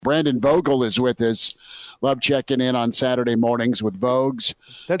Brandon Vogel is with us. Love checking in on Saturday mornings with Vogues.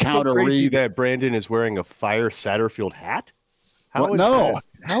 That's so crazy that Brandon is wearing a Fire Satterfield hat. How is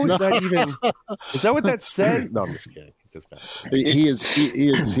that even? Is that what that says? No, I'm just kidding. He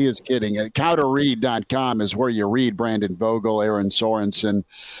is kidding. Counterread.com is where you read Brandon Vogel, Aaron Sorensen.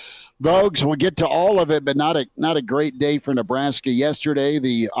 Vogues, we'll get to all of it, but not a great day for Nebraska yesterday.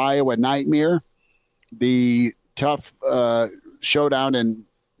 The Iowa nightmare, the tough showdown in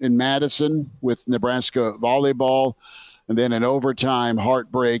Madison with Nebraska volleyball, and then an overtime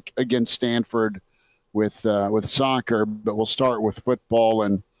heartbreak against Stanford with soccer. But we'll start with football.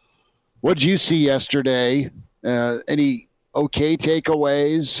 And what did you see yesterday? Any okay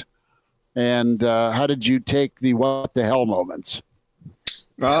takeaways? And how did you take the what the hell moments?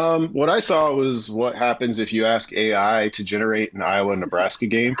 What I saw was what happens if you ask AI to generate an Iowa-Nebraska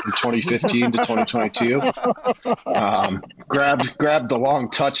game from 2015 to 2022. Grabbed the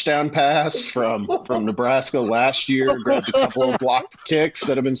long touchdown pass from Nebraska last year. Grabbed a couple of blocked kicks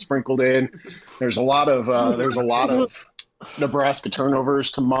that have been sprinkled in. There's a lot of Nebraska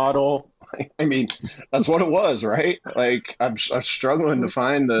turnovers to model. I mean, that's what it was, right? Like I'm struggling to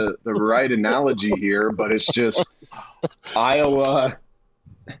find the right analogy here, but it's just Iowa.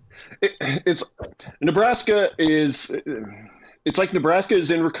 It's Nebraska is. It's like Nebraska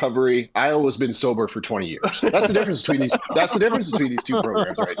is in recovery. Iowa's been sober for 20 years. That's the difference between these. That's the difference between these two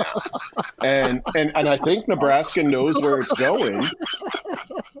programs right now. And I think Nebraska knows where it's going,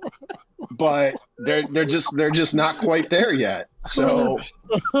 but they're just not quite there yet. So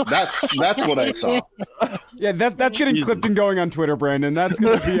that's what I saw. Yeah, that's getting clipped and going on Twitter, Brandon. That's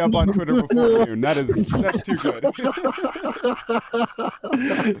going to be up on Twitter before noon. That's too good.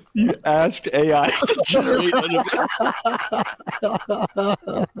 You asked AI to generate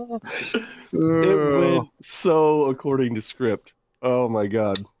it went so according to script. Oh my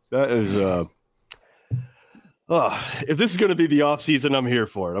God, that is. If this is going to be the off season, I'm here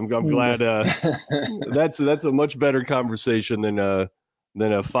for it. I'm glad. That's a much better conversation than a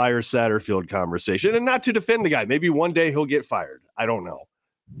Fire Satterfield conversation. And not to defend the guy, maybe one day he'll get fired. I don't know,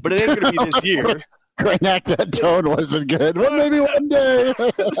 but it ain't going to be this year. Grenack, that tone wasn't good. Well, maybe one day.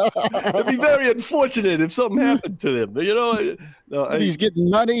 It'd be very unfortunate if something happened to him. You know, he's getting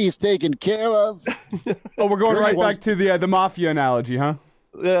money. He's taken care of. Oh, we're going right back to the mafia analogy, huh?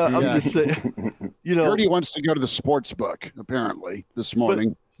 Yeah, I'm just saying. You know, Gertie wants to go to the sports book, apparently, this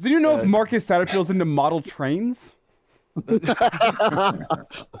morning. Did you know if Marcus Satterfield's into model trains?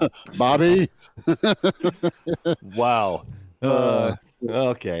 Bobby? Wow.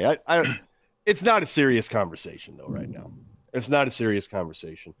 Okay. It's not a serious conversation, though, right now. It's not a serious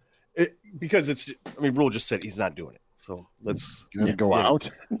conversation. Because Rhule just said he's not doing it. So let's go out.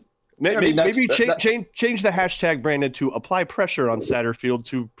 Maybe change the hashtag, Brandon, to apply pressure on Satterfield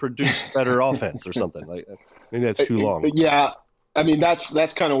to produce better offense or something. Like maybe that's too long. Yeah, I mean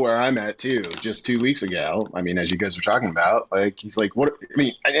that's kind of where I'm at too. Just 2 weeks ago, I mean, as you guys were talking about, like he's like, what? I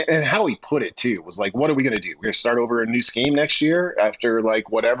mean, and how he put it too was like, what are we going to do? We're going to start over a new scheme next year after like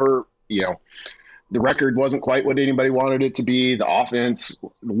whatever, you know, the record wasn't quite what anybody wanted it to be. The offense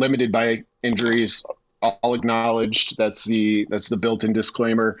limited by injuries, all acknowledged. That's the built-in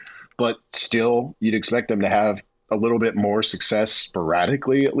disclaimer. But still, you'd expect them to have a little bit more success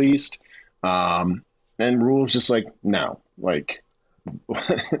sporadically, at least. And Rhule's just like, no, like,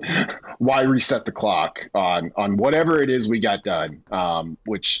 why reset the clock on whatever it is we got done,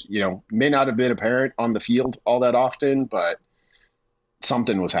 which, you know, may not have been apparent on the field all that often, but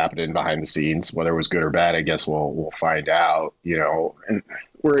something was happening behind the scenes. Whether it was good or bad, I guess we'll find out, you know, and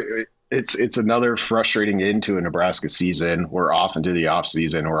It's another frustrating end to a Nebraska season. We're off into the off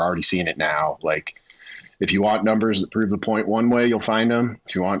season. We're already seeing it now. Like, if you want numbers that prove the point one way, you'll find them.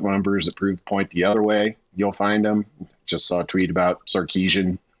 If you want numbers that prove the point the other way, you'll find them. Just saw a tweet about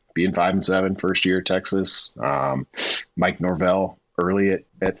Sarkisian being 5-7 first year at Texas. Mike Norvell early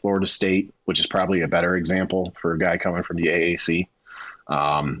at Florida State, which is probably a better example for a guy coming from the AAC.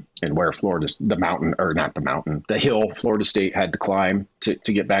 And where the hill Florida State had to climb to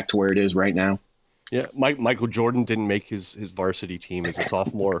get back to where it is right now. Yeah, Michael Jordan didn't make his varsity team as a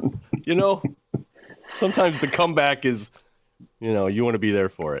sophomore. You know, sometimes the comeback is, you know, you want to be there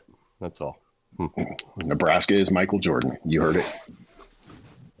for it. That's all. Nebraska is Michael Jordan. You heard it.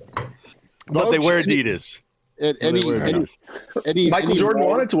 But they wear Adidas. Michael Jordan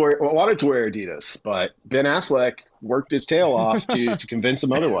wanted to wear Adidas, but Ben Affleck worked his tail off to convince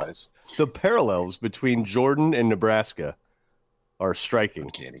him otherwise. The parallels between Jordan and Nebraska are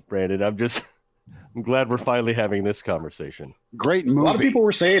striking, Brandon. I'm glad we're finally having this conversation. Great movie. A lot of people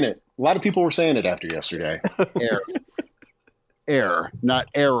were saying it. After yesterday. air, not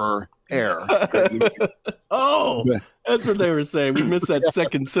error, air. Oh, that's what they were saying. We missed that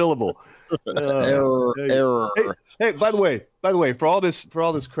second syllable. Error. Hey, by the way, for all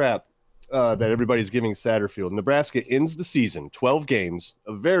this crap that everybody's giving Satterfield, Nebraska ends the season 12 games.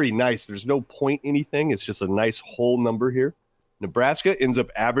 A very nice. There's no point anything. It's just a nice whole number here. Nebraska ends up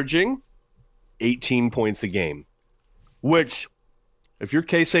averaging 18 points a game, which, if you're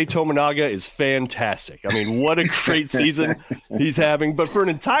Keisei Tominaga, is fantastic. I mean, what a great season he's having. But for an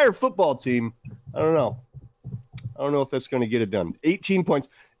entire football team, I don't know if that's going to get it done. 18 points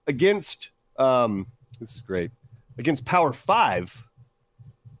against this is great. Against Power 5,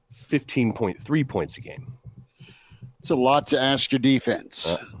 15.3 points a game. It's a lot to ask your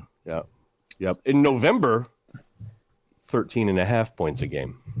defense. Yep. In November, 13.5 points a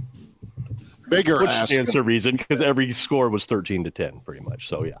game. Bigger which ask. stands to reason because every score was 13-10 pretty much.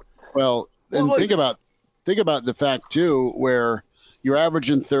 So yeah. Well, and think about the fact too, where you're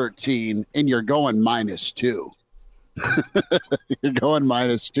averaging 13 and you're going -2. You're going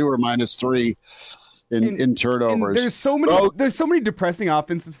 -2 or -3 in turnovers. And there's so many depressing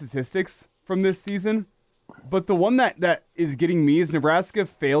offensive statistics from this season. But the one that is getting me is Nebraska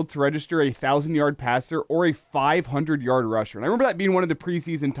failed to register a 1,000-yard passer or a 500-yard rusher. And I remember that being one of the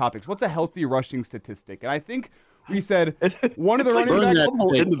preseason topics. What's a healthy rushing statistic? And I think we said one of the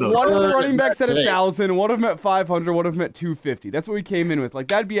running backs at 1,000, one of them at 500, one of them at 250. That's what we came in with. Like,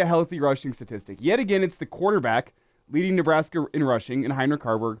 that'd be a healthy rushing statistic. Yet again, it's the quarterback leading Nebraska in rushing in Heinrich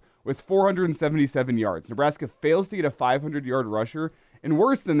Harburg with 477 yards. Nebraska fails to get a 500-yard rusher. And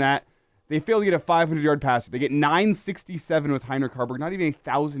worse than that, they fail to get a 500-yard passer. They get 967 with Heinrich Harburg, not even a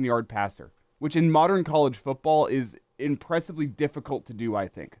 1,000-yard passer, which in modern college football is impressively difficult to do, I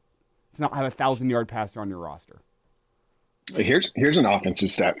think, to not have a 1,000-yard passer on your roster. Here's an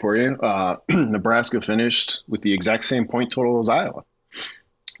offensive stat for you. Nebraska finished with the exact same point total as Iowa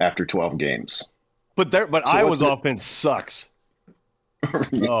after 12 games. But Iowa's offense sucks.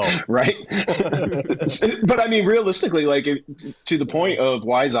 Right. But I mean, realistically, like to the point of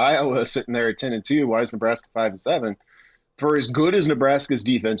why is Iowa sitting there at 10-2? Why is Nebraska 5-7? For as good as Nebraska's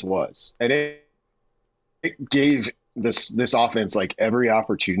defense was, and it gave this offense like every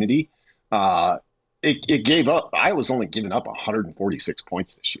opportunity. It gave up. Iowa's only given up 146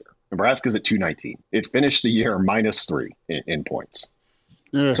 points this year. Nebraska's at 219. It finished the year -3 in points.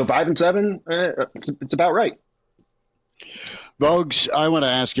 Yeah. So 5-7, it's about right. Vogues, I want to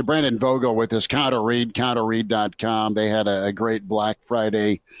ask you, Brandon Vogel with this counterread.com. They had a great Black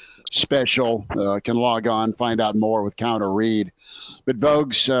Friday special. Can log on, find out more with Counter Read. But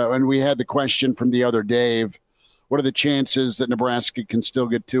Vogues, and we had the question from the other Dave, what are the chances that Nebraska can still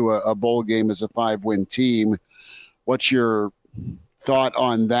get to a bowl game as a 5-win team? What's your thought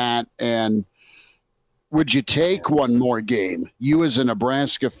on that? And would you take one more game? You as a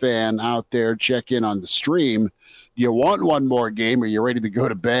Nebraska fan out there, check in on the stream. Do you want one more game? Or are you ready to go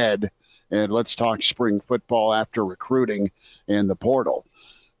to bed? And let's talk spring football after recruiting and the portal.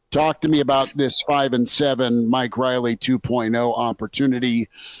 Talk to me about this 5-7 Mike Riley 2.0 opportunity.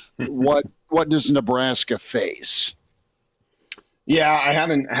 What does Nebraska face? Yeah, I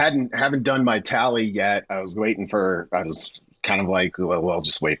haven't done my tally yet. I was kind of like, well,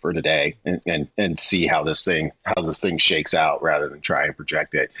 just wait for today and see how this thing shakes out rather than try and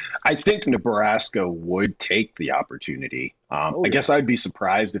project it. I think Nebraska would take the opportunity. I guess I'd be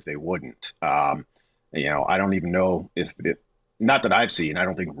surprised if they wouldn't. I don't even know if not that I've seen. I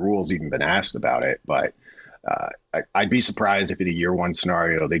don't think Rhule's even been asked about it, but I'd be surprised if in a year one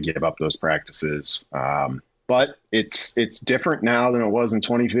scenario they give up those practices. But it's different now than it was in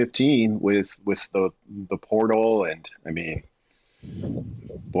 2015 with the portal, and I mean,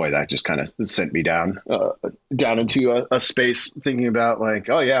 boy, that just kind of sent me down into a space thinking about like,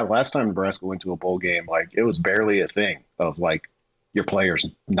 oh yeah, last time Nebraska went to a bowl game, like it was barely a thing of like your players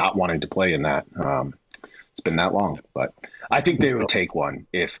not wanting to play in that. It's been that long, but I think they would take one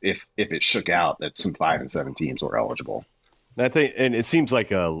if it shook out that some 5-7 teams were eligible. I think, and it seems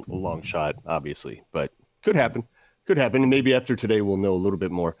like a long shot, obviously, but could happen. And maybe after today we'll know a little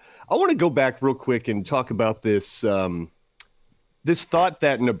bit more. I want to go back real quick and talk about this. This thought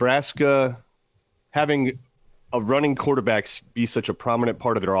that Nebraska having a running quarterback be such a prominent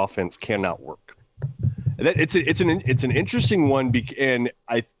part of their offense cannot work. And it's an interesting one, and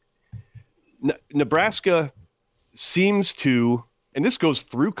Nebraska seems to, and this goes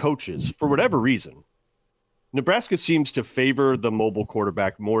through coaches for whatever reason. Nebraska seems to favor the mobile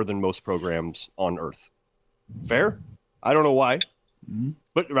quarterback more than most programs on earth. Fair? I don't know why,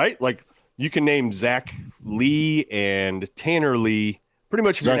 but right, like. You can name Zach Lee and Tanner Lee. Pretty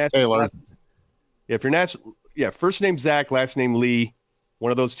much, if you're first name Zach, last name Lee,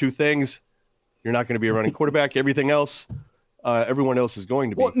 one of those two things, you're not going to be a running quarterback. Everything else, everyone else is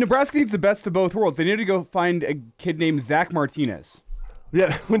going to be. Well, Nebraska needs the best of both worlds. They need to go find a kid named Zach Martinez.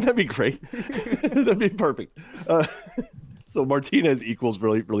 Yeah, wouldn't that be great? That'd be perfect. So Martinez equals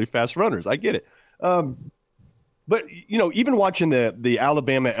really, really fast runners. I get it. But, even watching the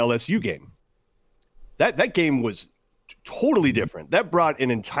Alabama LSU game, that game was totally different. That brought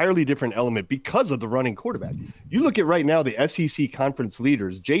an entirely different element because of the running quarterback. You look at right now the SEC conference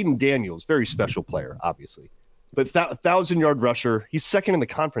leaders, Jaden Daniels, very special player, obviously, but 1,000-yard rusher. He's second in the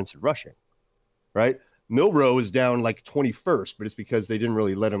conference in rushing, right? Milroe is down like 21st, but it's because they didn't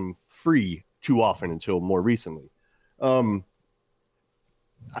really let him free too often until more recently. I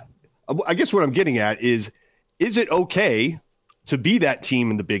guess what I'm getting at is it okay to be that team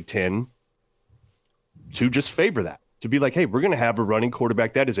in the Big Ten to just favor that? To be like, hey, we're going to have a running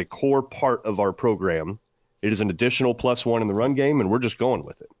quarterback. That is a core part of our program. It is an additional +1 in the run game, and we're just going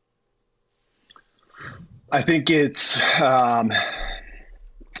with it. I think it's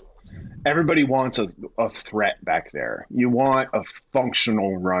everybody wants a threat back there. You want a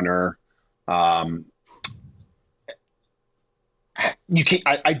functional runner. You can't.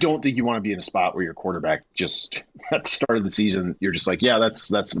 I don't think you want to be in a spot where your quarterback just at the start of the season, you're just like, yeah,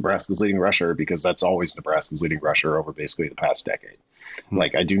 that's Nebraska's leading rusher, because that's always Nebraska's leading rusher over basically the past decade.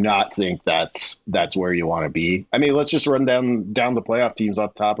 Like, I do not think that's where you want to be. I mean, let's just run down the playoff teams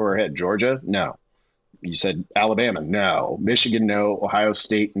off the top of our head. Georgia, no. You said Alabama, no. Michigan, no. Ohio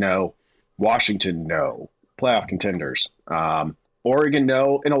State, no. Washington, no. Playoff contenders. Oregon,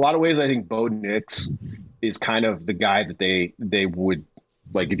 no. In a lot of ways, I think Bo Nix is kind of the guy that they would,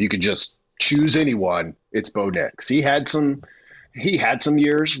 like, if you could just choose anyone, it's Bo Nix. He had some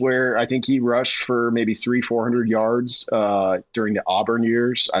years where I think he rushed for maybe 300-400 yards during the Auburn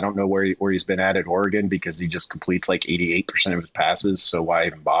years. I don't know where he's been at Oregon, because he just completes like 88% of his passes. So why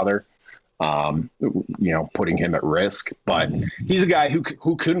even bother? Putting him at risk. But he's a guy who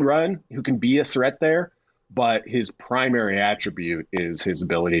can run, who can be a threat there. But his primary attribute is his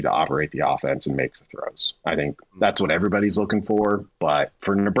ability to operate the offense and make the throws. I think that's what everybody's looking for. But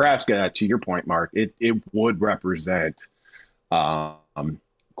for Nebraska, to your point, Mark, it would represent quite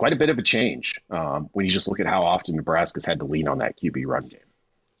a bit of a change when you just look at how often Nebraska's had to lean on that QB run game.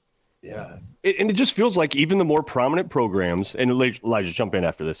 Yeah. And it just feels like even the more prominent programs, and Elijah, jump in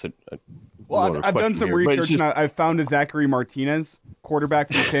after this. Well, I've done some research, and I've found a Zachary Martinez,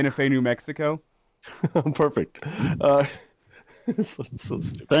 quarterback from Santa Fe, New Mexico. Perfect. So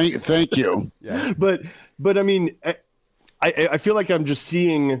stupid. Thank you. Yeah. But I mean, I feel like I'm just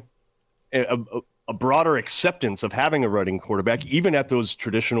seeing a broader acceptance of having a running quarterback, even at those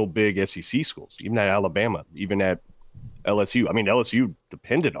traditional big SEC schools, even at Alabama, even at LSU. I mean, LSU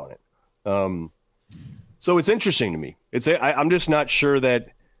depended on it. So it's interesting to me. I'm just not sure that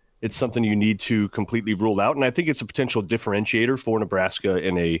it's something you need to completely rule out. And I think it's a potential differentiator for Nebraska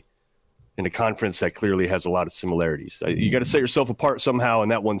in a conference that clearly has a lot of similarities. You got to set yourself apart somehow,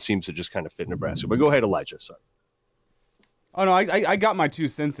 and that one seems to just kind of fit Nebraska. But go ahead, Elijah. Sorry. Oh, no, I got my 2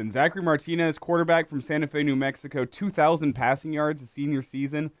 cents in. Zachary Martinez, quarterback from Santa Fe, New Mexico, 2,000 passing yards the senior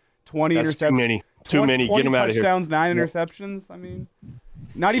season, 20 interceptions. Too many. Get him out of here. 20 touchdowns, 9 interceptions. I mean,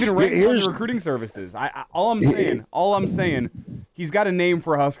 not even ranked on the recruiting services. All I'm saying, he's got a name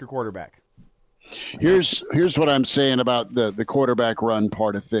for a Husker quarterback. Here's what I'm saying about the quarterback run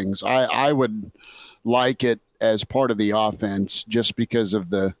part of things. I would like it as part of the offense just because of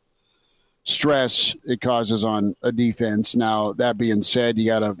the stress it causes on a defense. Now, that being said, you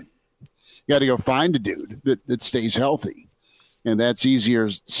gotta go find a dude that stays healthy, and that's easier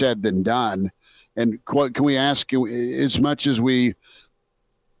said than done. And what can we ask? As much as we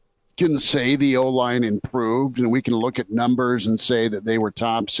can say the O-line improved, and we can look at numbers and say that they were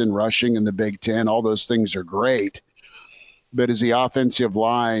tops in rushing in the Big Ten, all those things are great. But as the offensive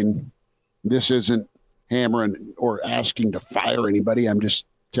line, this isn't hammering or asking to fire anybody. I'm just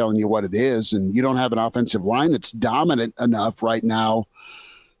telling you what it is. And you don't have an offensive line that's dominant enough right now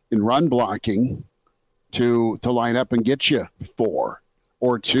in run blocking to line up and get you 4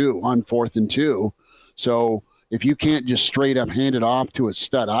 or 2 on 4th and 2. So if you can't just straight up hand it off to a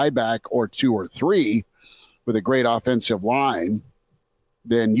stud I-back or 2 or 3 with a great offensive line,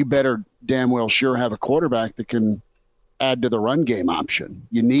 then you better damn well sure have a quarterback that can add to the run game option.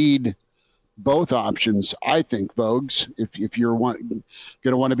 You need both options, I think, Vogues, if you're going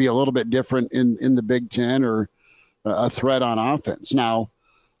to want to be a little bit different in the Big Ten or a threat on offense. Now,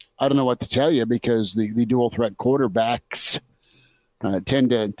 I don't know what to tell you, because the dual threat quarterbacks tend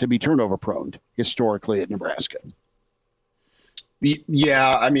to be turnover prone historically at Nebraska.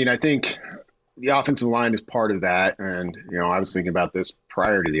 Yeah, I mean, I think the offensive line is part of that. And, I was thinking about this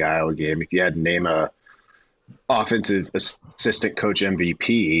prior to the Iowa game. If you had to name a offensive assistant coach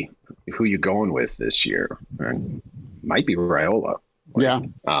MVP, who you going with this year? And might be Raiola. Yeah.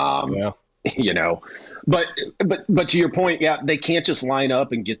 But to your point, yeah, they can't just line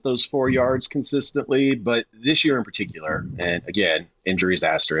up and get those 4 yards consistently. But this year in particular, and again, injuries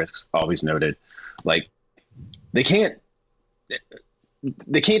asterisk, always noted, like they can't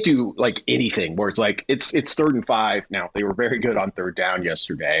do like anything where it's like it's 3rd and 5. Now they were very good on 3rd down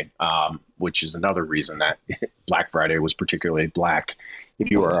yesterday, which is another reason that Black Friday was particularly black. If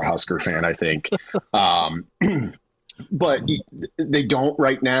you are a Husker fan, I think. But they don't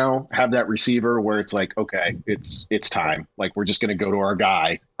right now have that receiver where it's like, okay, it's time. Like, we're just going to go to our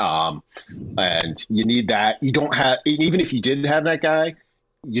guy. And you need that. You don't have, even if you did have that guy,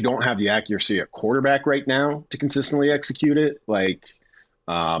 you don't have the accuracy at quarterback right now to consistently execute it. Like,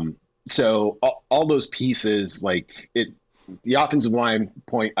 so all those pieces, like the offensive line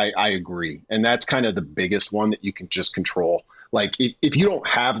point, I agree. And that's kind of the biggest one that you can just control. Like, if you don't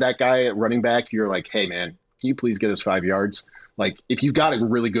have that guy at running back, you're like, hey man, can you please get us 5 yards? Like, if you've got a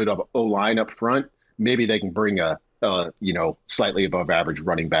really good O-line up front, maybe they can bring a slightly above average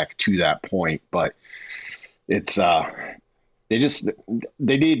running back to that point. But it's they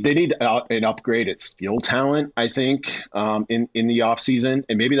need an upgrade at skill talent, I think, in the offseason.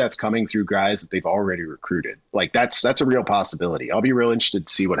 And maybe that's coming through guys that they've already recruited. Like, that's a real possibility. I'll be real interested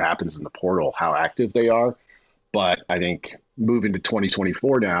to see what happens in the portal, how active they are. But I think moving to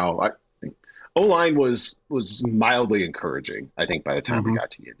 2024 now, O-line was mildly encouraging, I think, by the time we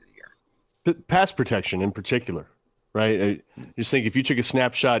got to the end of the year. Pass protection in particular, right? I just think if you took a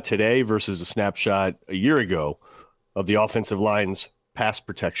snapshot today versus a snapshot a year ago of the offensive line's pass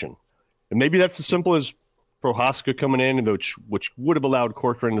protection, and maybe that's as simple as Prohaska coming in, which would have allowed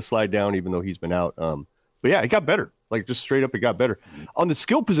Corcoran to slide down, even though he's been out. But yeah, it got better. Like, just straight up, it got better. On the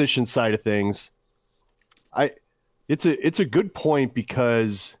skill position side of things, it's a good point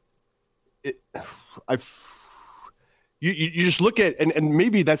because you just look at and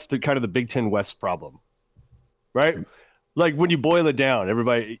maybe that's the kind of the Big Ten West problem, right? Like, when you boil it down,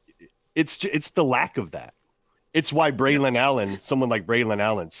 everybody, it's the lack of that. It's why someone like Braylon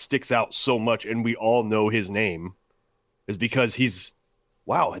Allen sticks out so much, and we all know his name, is because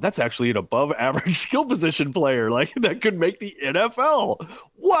that's actually an above average skill position player, like, that could make the NFL.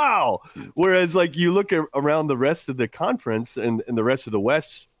 Wow. Whereas, like, you look around the rest of the conference and the rest of the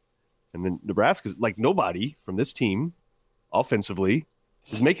West, and then Nebraska's, like, nobody from this team offensively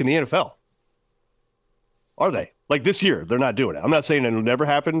is making the NFL. Are they? Like, this year, they're not doing it. I'm not saying it'll never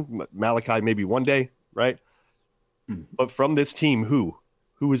happen. Malachi maybe one day, right? But from this team, who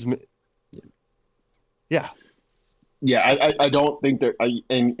is? Yeah. Yeah, I don't think that.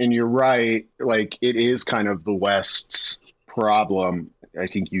 And you're right. Like, it is kind of the West's problem, I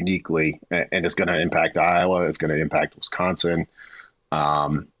think, uniquely, and it's going to impact Iowa. It's going to impact Wisconsin.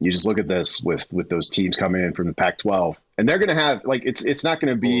 You just look at this with those teams coming in from the Pac-12, and they're going to have, like, it's not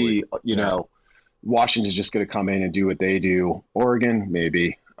going to be, Washington's just going to come in and do what they do. Oregon,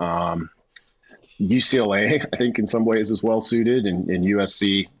 maybe. UCLA, I think, in some ways is well suited, and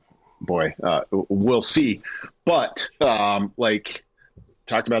USC, boy, we'll see. But like,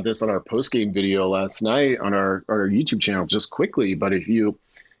 talked about this on our post-game video last night on our YouTube channel just quickly. But if you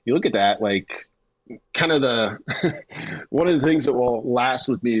look at that, like, kind of the one of the things that will last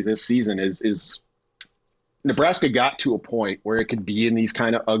with me this season is Nebraska got to a point where it could be in these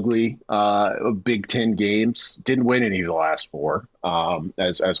kind of ugly Big Ten games. Didn't win any of the last 4,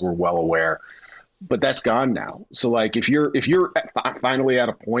 as we're well aware. But that's gone now. So, like, if you're finally at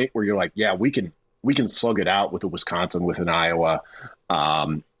a point where you're like, yeah, we can slug it out with a Wisconsin, with an Iowa,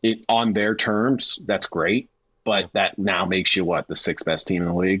 on their terms, that's great. But that now makes you the 6th best team in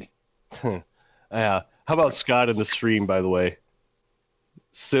the league. Yeah. How about Scott in the stream, by the way?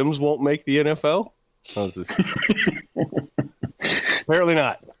 Sims won't make the NFL? Apparently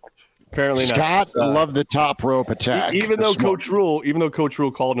not. Scott loved the top rope attack. Even though Coach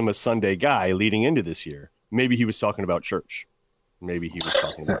Rhule called him a Sunday guy leading into this year, maybe he was talking about church.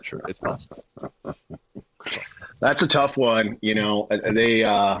 It's possible. That's a tough one. They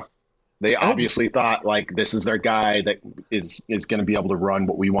obviously thought, like, this is their guy that is going to be able to run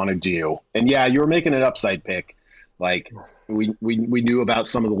what we want to do. And yeah, you were making an upside pick. Like, we knew about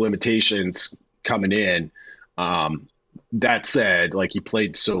some of the limitations coming in. That said, like, he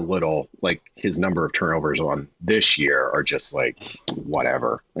played so little, like, his number of turnovers on this year are just like,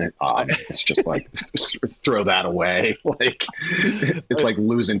 whatever. It's just like, throw that away. Like, it's like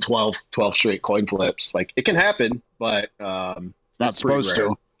losing 12 straight coin flips. Like, it can happen, but not supposed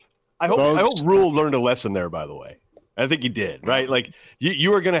to. I hope Rhule learned a lesson there, by the way. I think he did, right? Like,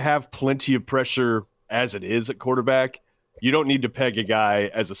 you are going to have plenty of pressure as it is at quarterback. You don't need to peg a guy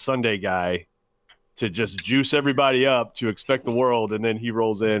as a Sunday guy to just juice everybody up to expect the world, and then he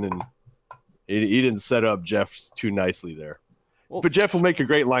rolls in, and he didn't set up Jeff too nicely there. Well, but Jeff will make a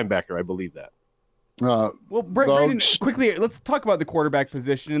great linebacker. I believe that. Well, Brandon, quickly, let's talk about the quarterback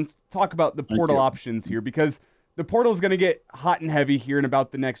position and talk about the portal options here, because the portal is going to get hot and heavy here in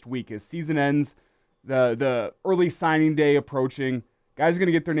about the next week as season ends, the early signing day approaching. Guys are going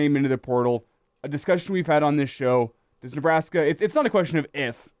to get their name into the portal. A discussion we've had on this show, does Nebraska, it's not a question of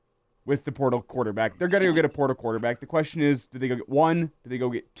if with the portal quarterback. They're going to go get a portal quarterback. The question is, do they go get one? Do they go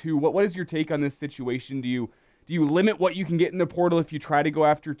get two? What is your take on this situation? Do you limit what you can get in the portal if you try to go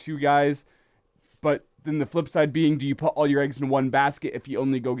after two guys? But then the flip side being, do you put all your eggs in one basket if you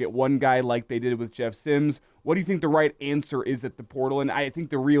only go get one guy like they did with Jeff Sims? What do you think the right answer is at the portal? And I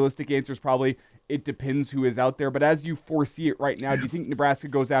think the realistic answer is probably it depends who is out there. But as you foresee it right now, do you think Nebraska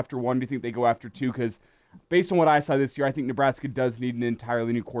goes after one? Do you think they go after two? Because based on what I saw this year, I think Nebraska does need an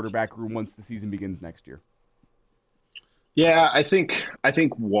entirely new quarterback room once the season begins next year. Yeah, I think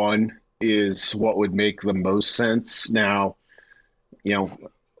one is what would make the most sense. Now,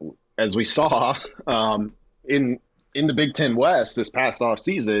 as we saw in the Big Ten West this past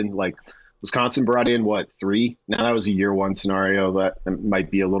offseason, like Wisconsin brought in three? Now that was a year one scenario that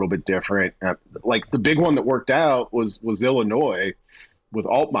might be a little bit different. Like the big one that worked out was Illinois with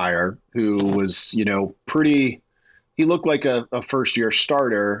Altmaier, who was he looked like a first year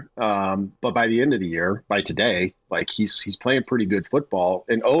starter, but by the end of the year, by today, like he's playing pretty good football.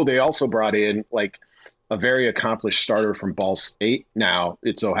 And they also brought in like a very accomplished starter from Ball State. Now,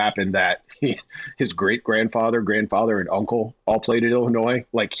 it so happened that his great-grandfather, grandfather, and uncle all played at Illinois.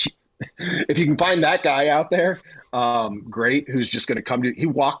 Like, if you can find that guy out there, great, who's just going to come to – he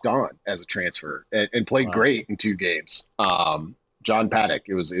walked on as a transfer and played great in 2 games. John Paddock,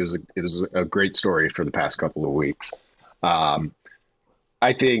 it was a great story for the past couple of weeks. I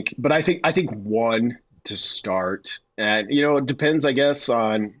think one to start, and, it depends, I guess,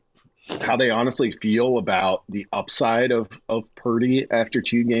 on – how they honestly feel about the upside of Purdy after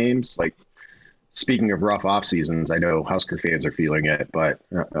 2 games. Like, speaking of rough off seasons, I know Husker fans are feeling it, but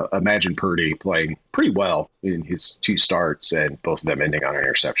imagine Purdy playing pretty well in his 2 starts and both of them ending on an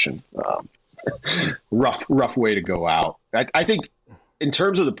interception. Rough way to go out. I think in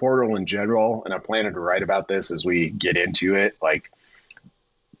terms of the portal in general, and I'm planning to write about this as we get into it, like,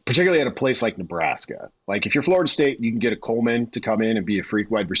 particularly at a place like Nebraska. Like, if you're Florida State, you can get a Coleman to come in and be a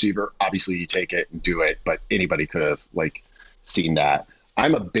freak wide receiver. Obviously, you take it and do it, but anybody could have, seen that.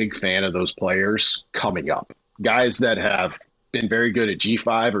 I'm a big fan of those players coming up. Guys that have been very good at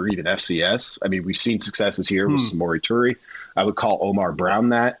G5 or even FCS. I mean, we've seen successes here with Samori Turi. I would call Omar Brown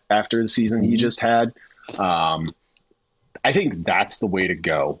that after the season he just had. I think that's the way to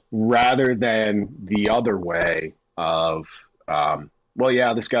go, rather than the other way of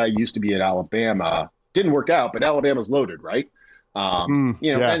this guy used to be at Alabama, didn't work out, but Alabama's loaded, right? And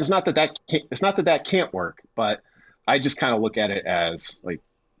it's not that can't work, but I just kind of look at it as like,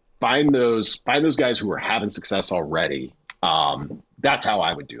 find those guys who are having success already. That's how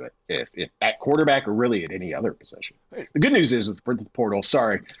I would do it if at quarterback or really at any other position. The good news is for the portal,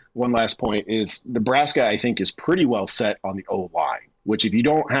 one last point is Nebraska, I think, is pretty well set on the O-line, which if you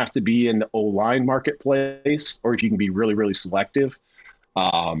don't have to be in the O-line marketplace, or if you can be really, really selective,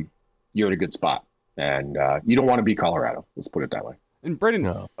 you're in a good spot. And you don't want to be Colorado. Let's put it that way. And Brendan,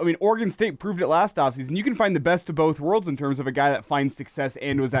 I mean, Oregon State proved it last offseason. You can find the best of both worlds in terms of a guy that finds success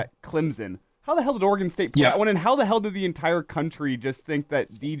and was at Clemson. How the hell did Oregon State play that one? And how the hell did the entire country just think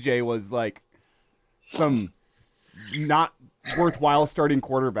that DJ was like some not worthwhile starting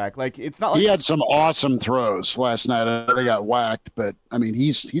quarterback? Like, it's not like he had some awesome throws last night. They got whacked, but I mean,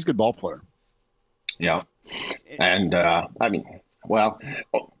 he's a good ball player. Yeah, and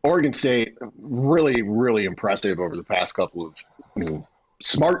Oregon State really, really impressive over the past couple of. I mean,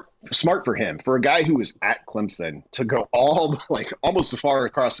 smart for him, for a guy who was at Clemson to go almost as far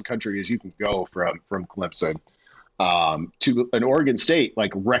across the country as you can go from Clemson to an Oregon State,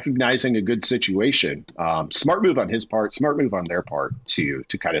 like recognizing a good situation. Smart move on his part, smart move on their part to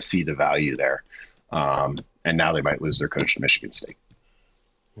kind of see the value there. And now they might lose their coach to Michigan State.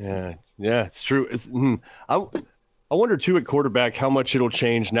 Yeah, it's true. I wonder too at quarterback how much it'll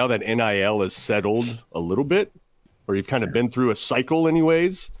change now that NIL is settled a little bit, or you've kind of been through a cycle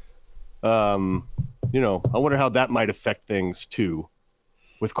anyways. I wonder how that might affect things too,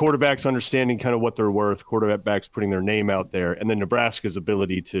 with quarterbacks understanding kind of what they're worth, quarterbacks putting their name out there, and then Nebraska's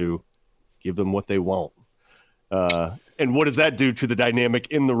ability to give them what they want. And what does that do to the dynamic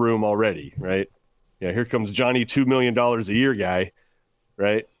in the room already, right? Yeah, here comes Johnny, $2 million a year guy,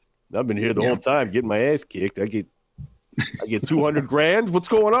 right? I've been here the whole time getting my ass kicked. I get $200,000. What's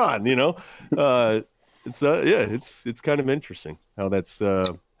going on? It's kind of interesting how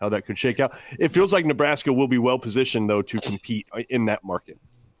that could shake out. It feels like Nebraska will be well positioned though to compete in that market.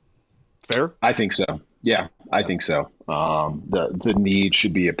 Fair? I think so. Yeah, I think so. The need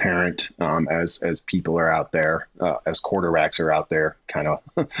should be apparent as people are out there, as quarterbacks are out there, kind of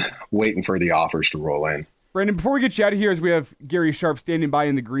waiting for the offers to roll in. Brandon, before we get you out of here, as we have Gary Sharp standing by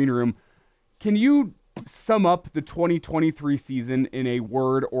in the green room, can you sum up the 2023 season in a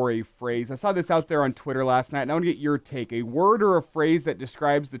word or a phrase? I saw this out there on Twitter last night, and I want to get your take. A word or a phrase that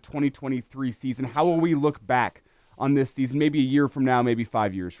describes the 2023 season. How will we look back on this season, maybe a year from now, maybe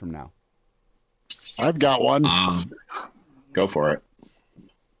 5 years from now? I've got one. Go for it.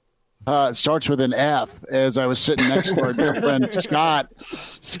 It starts with an F, as I was sitting next to our dear friend Scott,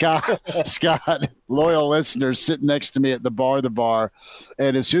 loyal listener, sitting next to me at the bar.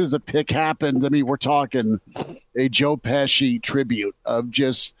 And as soon as the pick happened, I mean, we're talking a Joe Pesci tribute of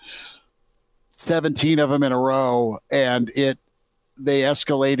just 17 of them in a row, and they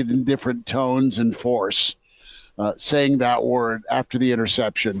escalated in different tones and force. Saying that word after the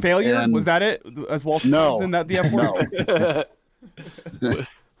interception. Failure? Was that it? As Walsh in that the F word? No.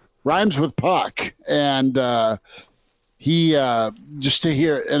 Rhymes with puck. And he, just to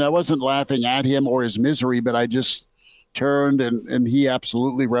hear, and I wasn't laughing at him or his misery, but I just turned and he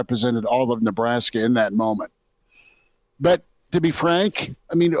absolutely represented all of Nebraska in that moment. But to be frank,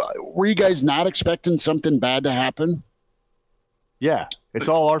 I mean, were you guys not expecting something bad to happen? Yeah, it's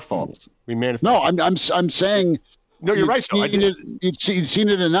all our fault. We manifest. No, I'm saying. No, you're right. You've seen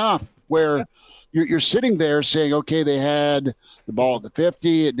it enough where you're sitting there saying, okay, they had the ball at the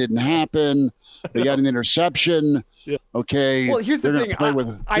 50, it didn't happen. They got an interception. Yeah. Okay, well, here's the thing. They're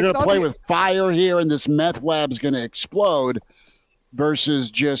going to play with fire here, and this meth lab's going to explode. Versus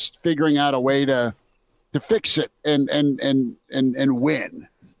just figuring out a way to fix it and win.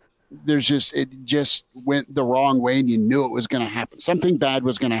 It just went the wrong way, and you knew it was going to happen. Something bad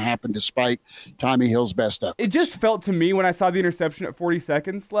was going to happen despite Tommy Hill's best effort. It just felt to me when I saw the interception at 40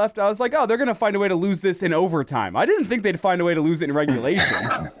 seconds left, I was like, oh, they're going to find a way to lose this in overtime. I didn't think they'd find a way to lose it in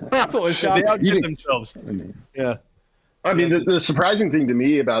regulation. That's what was shocking. They outdid themselves. Yeah. I mean, the surprising thing to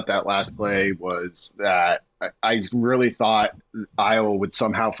me about that last play was that I really thought Iowa would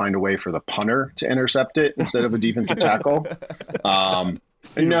somehow find a way for the punter to intercept it instead of a defensive tackle.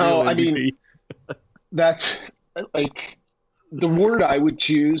 No, I mean, that's like the word I would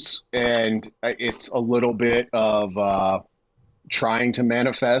choose, and it's a little bit of trying to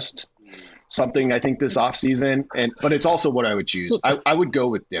manifest something, I think, this offseason, but it's also what I would choose. I would go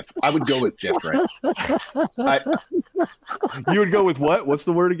with different. You would go with what? What's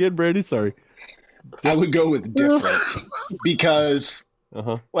the word again, Brady? Sorry. I would go with different because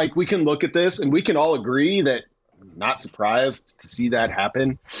like we can look at this and we can all agree that I'm not surprised to see that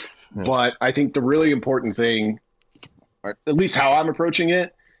happen. Yeah. But I think the really important thing, or at least how I'm approaching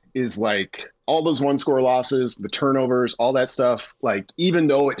it, is like all those one-score losses, the turnovers, all that stuff, like even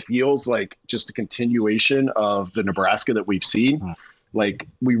though it feels like just a continuation of the Nebraska that we've seen, like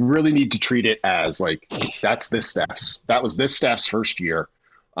we really need to treat it as like that's this staff's. That was this staff's first year.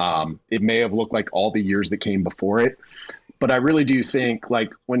 It may have looked like all the years that came before it, but I really do think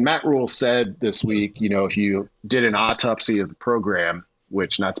like when Matt Rhule said this week, you know, if you did an autopsy of the program,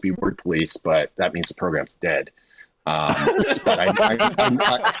 which not to be word police, but that means the program's dead. But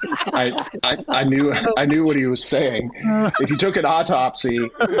I knew what he was saying. If you took an autopsy,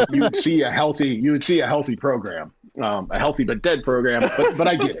 you would see a healthy program. A healthy but dead program, but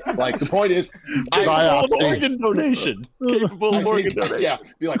I get it. Like the point is, capable of organ donation. Capable of organ donation. Yeah,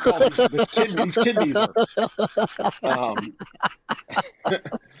 be like, oh, these kidneys.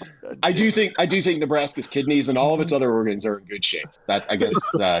 I do think Nebraska's kidneys and all of its other organs are in good shape. That I guess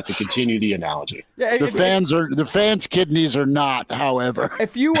to continue the analogy. Yeah, the fans' kidneys are not. However,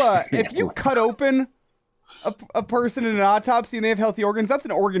 if you cut open a person in an autopsy and they have healthy organs, that's an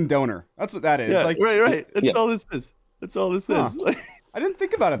organ donor. That's what that is. Yeah, like, right. That's all this is. That's all this is. I didn't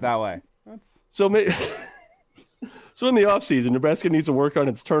think about it that way. So in the offseason, Nebraska needs to work on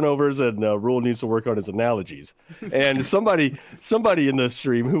its turnovers, and Rhule needs to work on his analogies. And somebody in the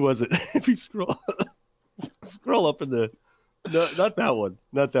stream, who was it? If you scroll up in the not that one.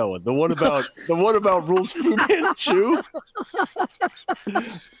 The one about Rhule's Fu Manchu.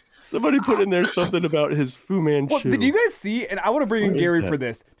 Somebody put in there something about his Fu Manchu. Well, did you guys see? And I want to bring in Gary for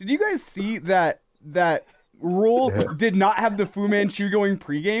this. Did you guys see that Rhule did not have the Fu Manchu going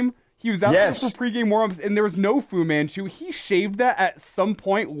pregame? He was out there for pregame warm-ups, and there was no Fu Manchu. He shaved that at some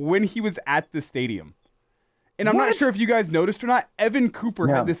point when he was at the stadium. And I'm not sure if you guys noticed or not, Evan Cooper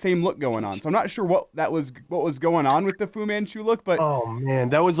had the same look going on. So I'm not sure what was going on with the Fu Manchu look. But oh, man,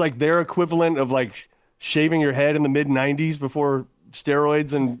 that was like their equivalent of like shaving your head in the mid-'90s before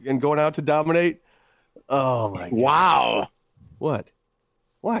steroids and going out to dominate. Oh, my God. Wow.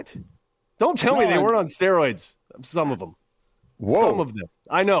 What? Don't tell me they weren't on steroids. Some of them. Whoa. Some of them.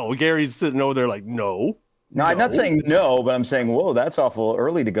 I know. Gary's sitting over there like, no. No, I'm not saying no, but I'm saying, whoa, that's awful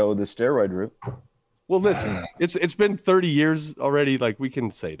early to go the steroid route. Well, listen, it's been 30 years already. Like, we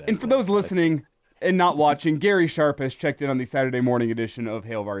can say that. And for those listening and not watching, Gary Sharp has checked in on the Saturday morning edition of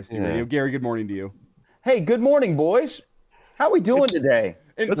Hail Varsity Radio. Gary, good morning to you. Hey, good morning, boys. How we doing today?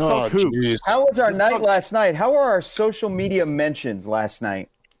 Let's talk hoops. How was our night last night? How are our social media mentions last night?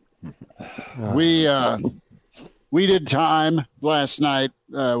 We did time last night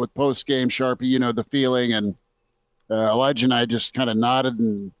with post-game Sharpie, you know, the feeling, and Elijah and I just kind of nodded,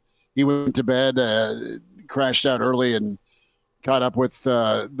 and he went to bed, crashed out early, and caught up with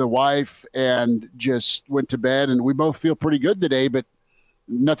the wife and just went to bed. And we both feel pretty good today, but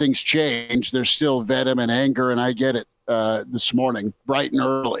nothing's changed. There's still venom and anger, and I get it this morning, bright and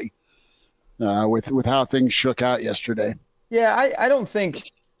early, with how things shook out yesterday. Yeah, I don't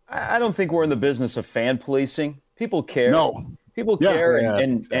think we're in the business of fan policing. People care. No. People care,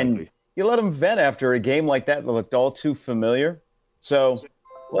 and exactly. you let them vent after a game like that looked all too familiar. So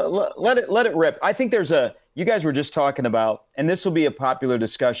let it rip. I think you guys were just talking about, and this will be a popular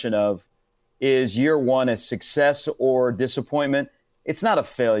discussion of, is year one a success or disappointment? It's not a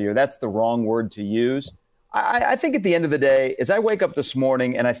failure. That's the wrong word to use. I think at the end of the day, as I wake up this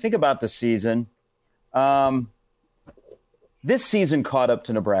morning and I think about the season, this season caught up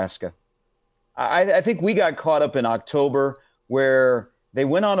to Nebraska. I think we got caught up in October where they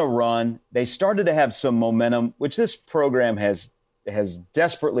went on a run. They started to have some momentum, which this program has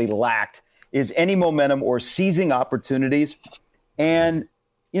desperately lacked, is any momentum or seizing opportunities. And,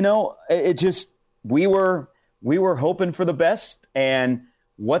 you know, we were hoping for the best, and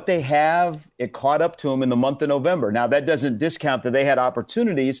what they have, it caught up to them in the month of November. Now, that doesn't discount that they had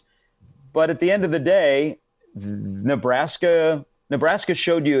opportunities, but at the end of the day, Nebraska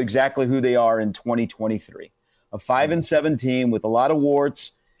showed you exactly who they are in 2023. A 5-7 team with a lot of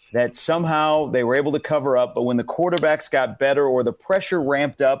warts that somehow they were able to cover up. But when the quarterbacks got better, or the pressure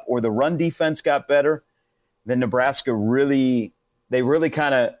ramped up, or the run defense got better, then Nebraska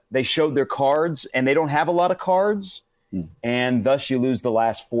they showed their cards, and they don't have a lot of cards. And thus you lose the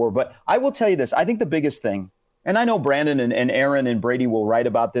last four. But I will tell you this. I think the biggest thing, and I know Brandon and Aaron and Brady will write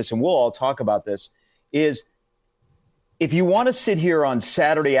about this, and we'll all talk about this, is if you want to sit here on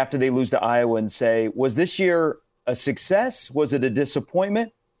Saturday after they lose to Iowa and say, was this year a success? Was it a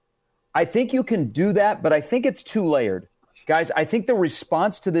disappointment? I think you can do that, but I think it's too layered. Guys, I think the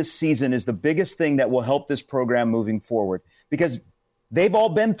response to this season is the biggest thing that will help this program moving forward, because they've all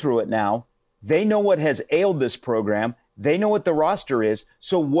been through it now. They know what has ailed this program. They know what the roster is.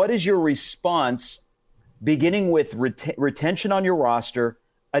 So what is your response, beginning with retention on your roster,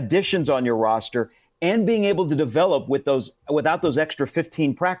 additions on your roster, and being able to develop without those extra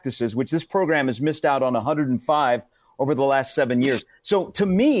 15 practices, which this program has missed out on 105 over the last 7 years. So to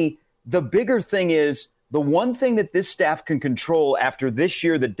me, the bigger thing is, the one thing that this staff can control after this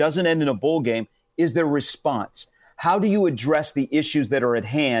year that doesn't end in a bowl game is their response. How do you address the issues that are at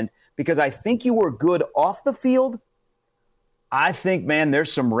hand? Because I think you were good off the field. I think, man,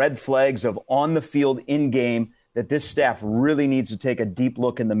 there's some red flags of on the field, in game, that this staff really needs to take a deep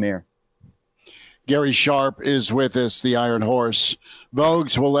look in the mirror. Gary Sharp is with us, the Iron Horse.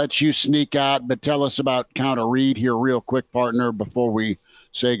 Vogues, we'll let you sneak out, but tell us about Counter Read here real quick, partner, before we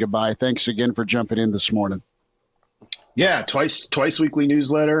say goodbye. Thanks again for jumping in this morning. Yeah, twice weekly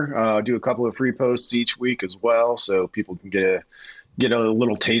newsletter. Do a couple of free posts each week as well, so people can get a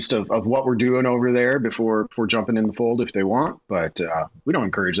little taste of what we're doing over there before jumping in the fold if they want. But we don't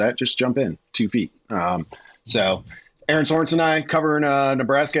encourage that. Just jump in 2 feet. So Aaron Sorensen and I covering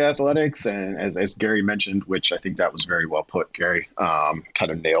Nebraska athletics, and as Gary mentioned, which I think that was very well put, Gary, kind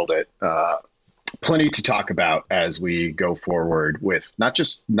of nailed it. Plenty to talk about as we go forward with not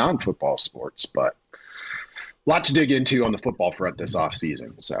just non-football sports, but a lot to dig into on the football front this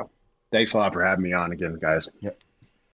offseason. So thanks a lot for having me on again, guys. Yep.